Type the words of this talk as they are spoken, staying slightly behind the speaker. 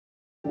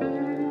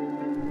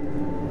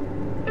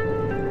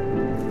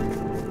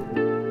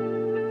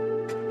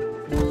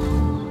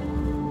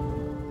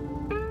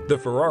The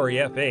Ferrari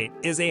F8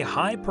 is a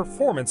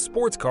high-performance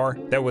sports car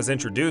that was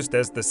introduced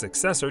as the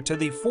successor to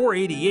the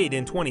 488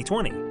 in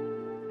 2020.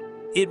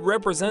 It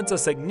represents a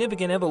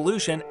significant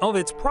evolution of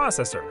its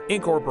processor,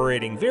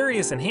 incorporating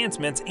various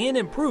enhancements and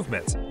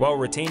improvements while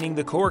retaining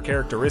the core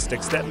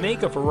characteristics that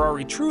make a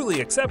Ferrari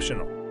truly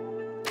exceptional.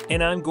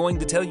 And I'm going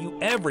to tell you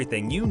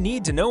everything you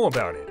need to know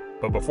about it.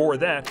 But before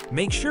that,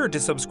 make sure to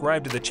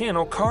subscribe to the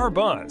channel Car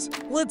Buzz.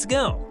 Let's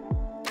go!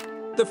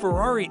 The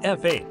Ferrari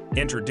F8,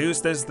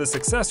 introduced as the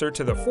successor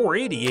to the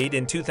 488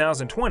 in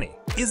 2020,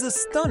 is a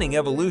stunning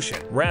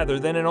evolution rather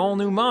than an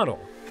all-new model.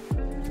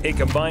 It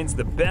combines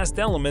the best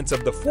elements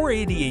of the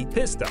 488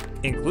 Pista,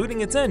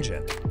 including its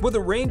engine, with a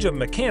range of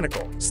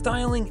mechanical,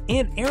 styling,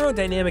 and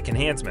aerodynamic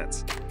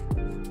enhancements.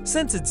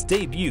 Since its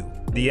debut,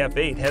 the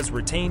F8 has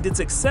retained its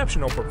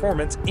exceptional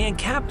performance and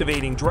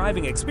captivating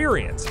driving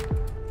experience.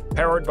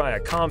 Powered by a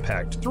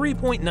compact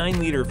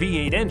 3.9-liter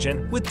V8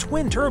 engine with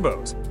twin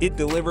turbos, it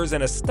delivers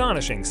an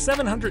astonishing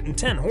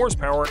 710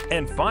 horsepower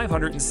and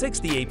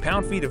 568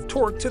 pound-feet of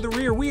torque to the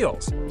rear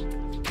wheels.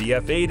 The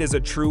F8 is a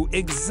true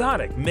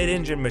exotic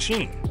mid-engine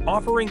machine,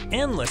 offering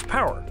endless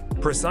power,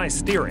 precise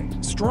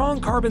steering,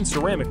 strong carbon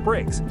ceramic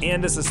brakes,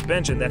 and a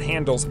suspension that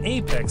handles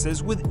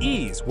apexes with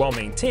ease while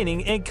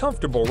maintaining a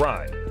comfortable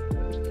ride.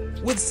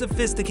 With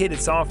sophisticated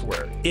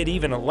software, it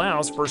even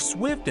allows for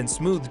swift and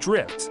smooth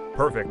drifts,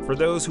 perfect for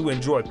those who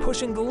enjoy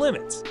pushing the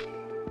limits.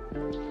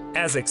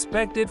 As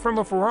expected from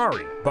a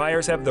Ferrari,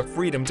 buyers have the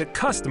freedom to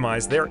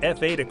customize their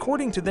F8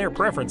 according to their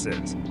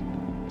preferences.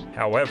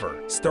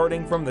 However,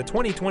 starting from the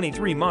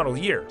 2023 model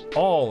year,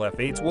 all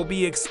F8s will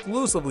be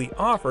exclusively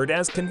offered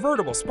as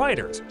convertible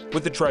Spyders,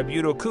 with the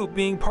Tributo Coupe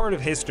being part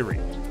of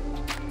history.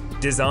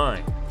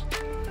 Design.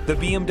 The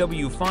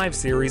BMW 5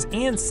 Series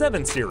and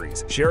 7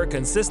 Series share a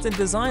consistent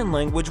design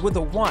language with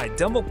a wide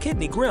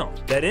double-kidney grille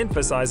that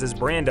emphasizes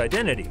brand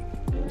identity.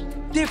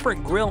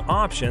 Different grille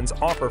options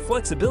offer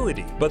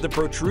flexibility, but the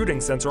protruding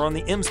sensor on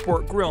the M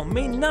Sport grille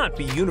may not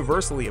be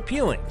universally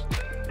appealing.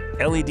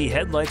 LED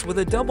headlights with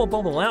a double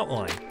bubble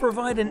outline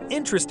provide an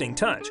interesting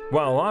touch,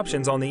 while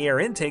options on the air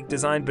intake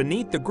design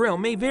beneath the grille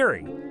may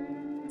vary.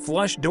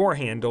 Flush door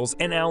handles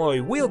and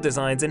alloy wheel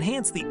designs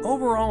enhance the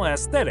overall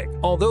aesthetic,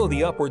 although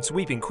the upward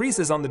sweeping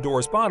creases on the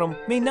door's bottom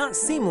may not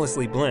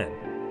seamlessly blend.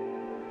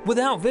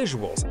 Without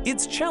visuals,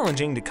 it's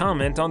challenging to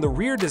comment on the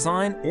rear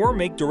design or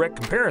make direct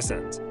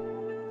comparisons.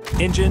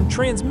 Engine,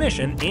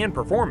 transmission, and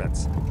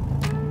performance.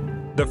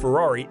 The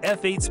Ferrari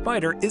F8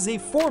 Spyder is a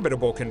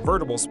formidable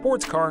convertible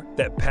sports car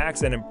that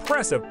packs an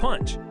impressive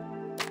punch.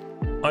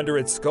 Under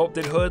its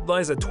sculpted hood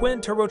lies a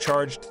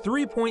twin-turbocharged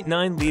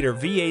 3.9-liter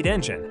V8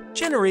 engine,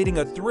 generating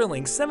a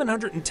thrilling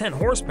 710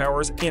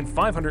 horsepower and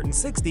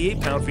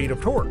 568 pound-feet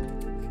of torque.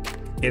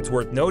 It's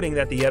worth noting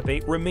that the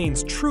F8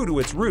 remains true to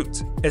its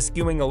roots,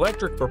 eschewing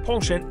electric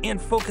propulsion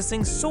and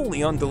focusing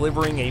solely on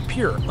delivering a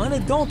pure,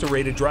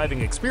 unadulterated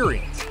driving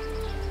experience.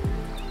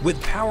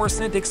 With power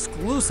sent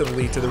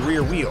exclusively to the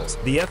rear wheels,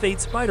 the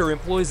F8 Spyder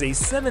employs a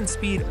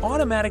 7-speed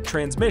automatic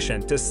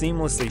transmission to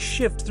seamlessly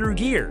shift through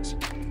gears.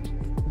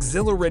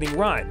 Exhilarating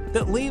ride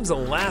that leaves a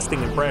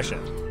lasting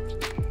impression.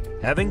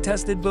 Having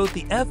tested both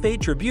the F8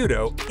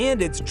 Tributo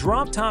and its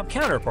drop-top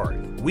counterpart,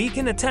 we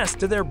can attest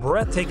to their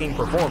breathtaking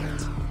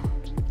performance.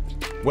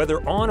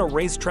 Whether on a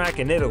racetrack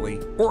in Italy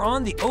or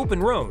on the open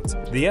roads,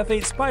 the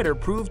F8 Spyder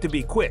proved to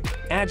be quick,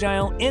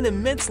 agile, and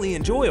immensely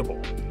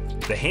enjoyable.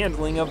 The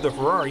handling of the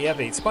Ferrari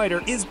F8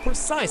 Spyder is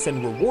precise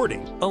and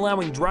rewarding,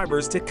 allowing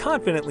drivers to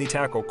confidently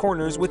tackle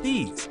corners with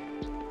ease.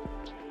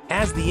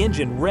 As the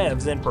engine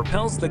revs and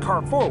propels the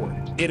car forward,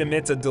 it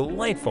emits a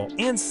delightful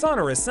and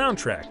sonorous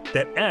soundtrack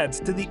that adds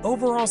to the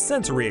overall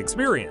sensory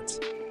experience.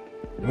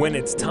 When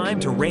it's time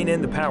to rein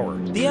in the power,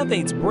 the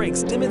F8's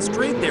brakes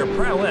demonstrate their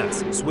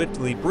prowess,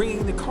 swiftly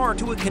bringing the car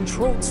to a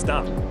controlled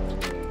stop.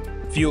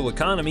 Fuel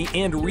economy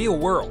and real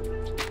world.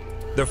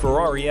 The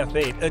Ferrari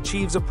F8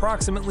 achieves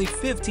approximately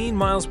 15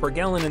 miles per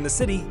gallon in the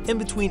city and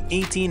between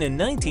 18 and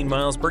 19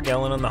 miles per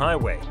gallon on the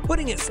highway,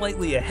 putting it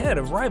slightly ahead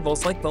of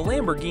rivals like the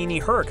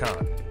Lamborghini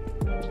Huracan.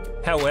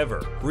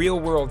 However,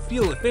 real-world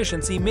fuel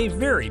efficiency may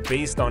vary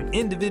based on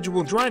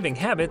individual driving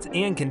habits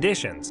and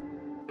conditions.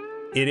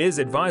 It is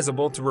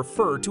advisable to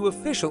refer to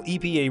official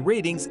EPA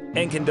ratings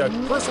and conduct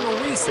personal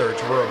research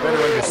for a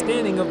better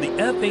understanding of the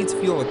F8's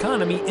fuel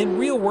economy in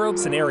real-world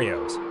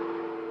scenarios.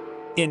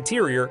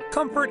 Interior,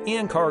 comfort,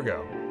 and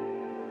cargo.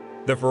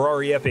 The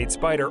Ferrari F8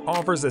 Spyder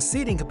offers a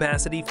seating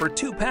capacity for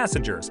 2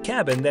 passengers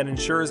cabin that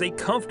ensures a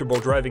comfortable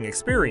driving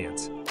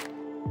experience.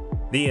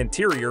 The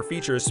interior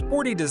features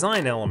sporty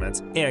design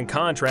elements and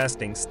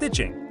contrasting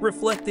stitching,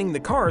 reflecting the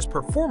car's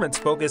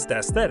performance-focused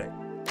aesthetic.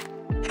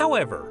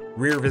 However,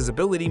 rear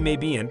visibility may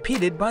be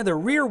impeded by the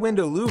rear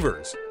window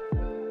louvers.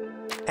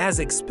 As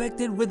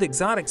expected with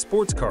exotic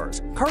sports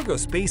cars, cargo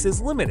space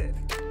is limited.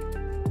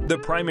 The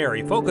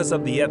primary focus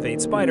of the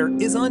F8 Spyder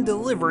is on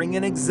delivering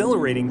an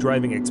exhilarating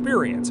driving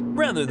experience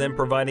rather than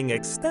providing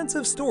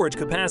extensive storage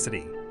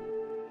capacity.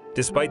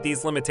 Despite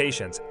these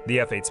limitations, the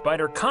F8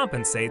 Spyder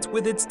compensates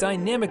with its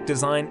dynamic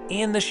design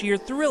and the sheer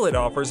thrill it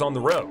offers on the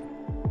road.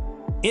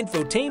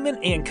 Infotainment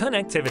and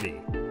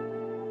connectivity.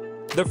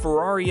 The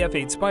Ferrari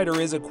F8 Spider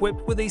is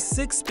equipped with a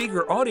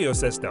 6-speaker audio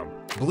system,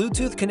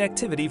 Bluetooth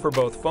connectivity for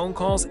both phone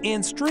calls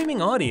and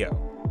streaming audio.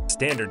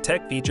 Standard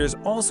tech features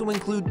also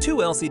include 2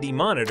 LCD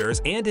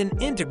monitors and an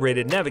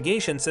integrated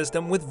navigation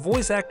system with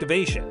voice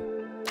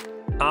activation.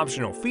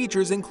 Optional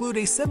features include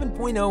a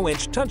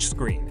 7.0-inch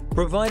touchscreen,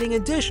 providing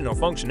additional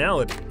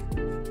functionality.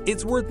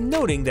 It's worth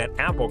noting that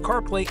Apple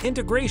CarPlay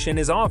integration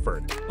is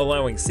offered,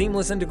 allowing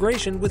seamless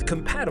integration with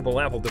compatible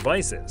Apple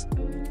devices.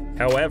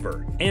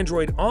 However,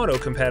 Android Auto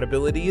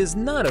compatibility is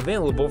not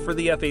available for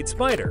the F8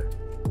 Spider.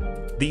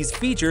 These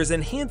features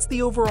enhance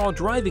the overall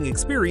driving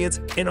experience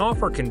and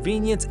offer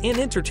convenience and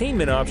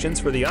entertainment options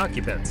for the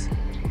occupants.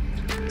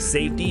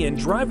 Safety and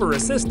driver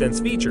assistance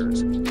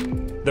features.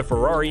 The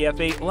Ferrari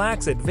F8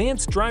 lacks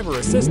advanced driver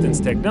assistance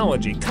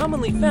technology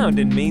commonly found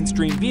in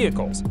mainstream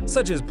vehicles,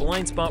 such as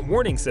blind spot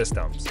warning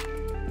systems.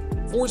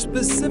 For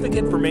specific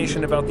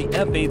information about the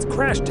F8's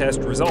crash test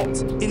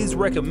results, it is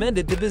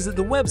recommended to visit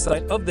the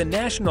website of the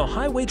National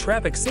Highway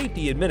Traffic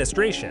Safety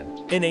Administration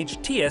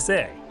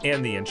 (NHTSA)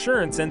 and the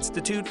Insurance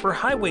Institute for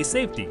Highway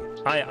Safety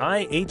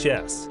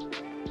 (IIHS).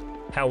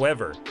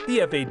 However, the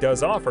F8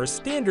 does offer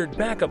standard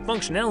backup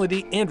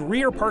functionality and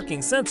rear parking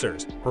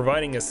sensors,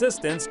 providing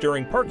assistance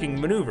during parking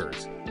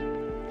maneuvers.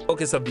 The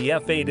focus of the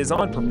F8 is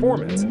on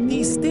performance.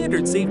 These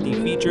standard safety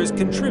features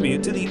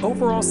contribute to the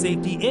overall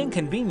safety and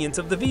convenience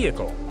of the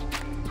vehicle.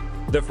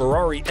 The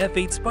Ferrari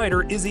F8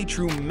 Spider is a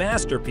true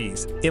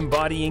masterpiece,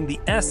 embodying the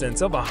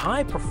essence of a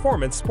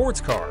high-performance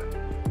sports car.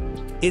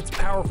 Its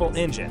powerful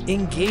engine,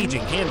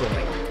 engaging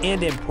handling,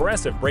 and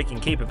impressive braking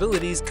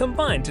capabilities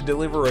combine to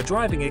deliver a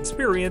driving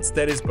experience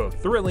that is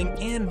both thrilling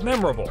and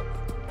memorable.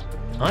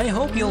 I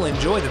hope you'll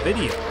enjoy the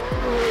video.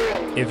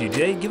 If you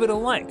did, give it a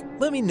like.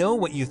 Let me know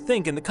what you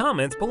think in the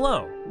comments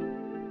below.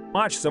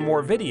 Watch some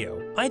more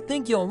video I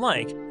think you'll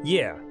like.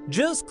 Yeah,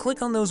 just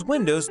click on those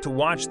windows to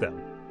watch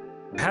them.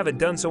 If you haven't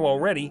done so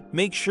already,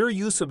 make sure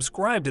you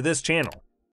subscribe to this channel.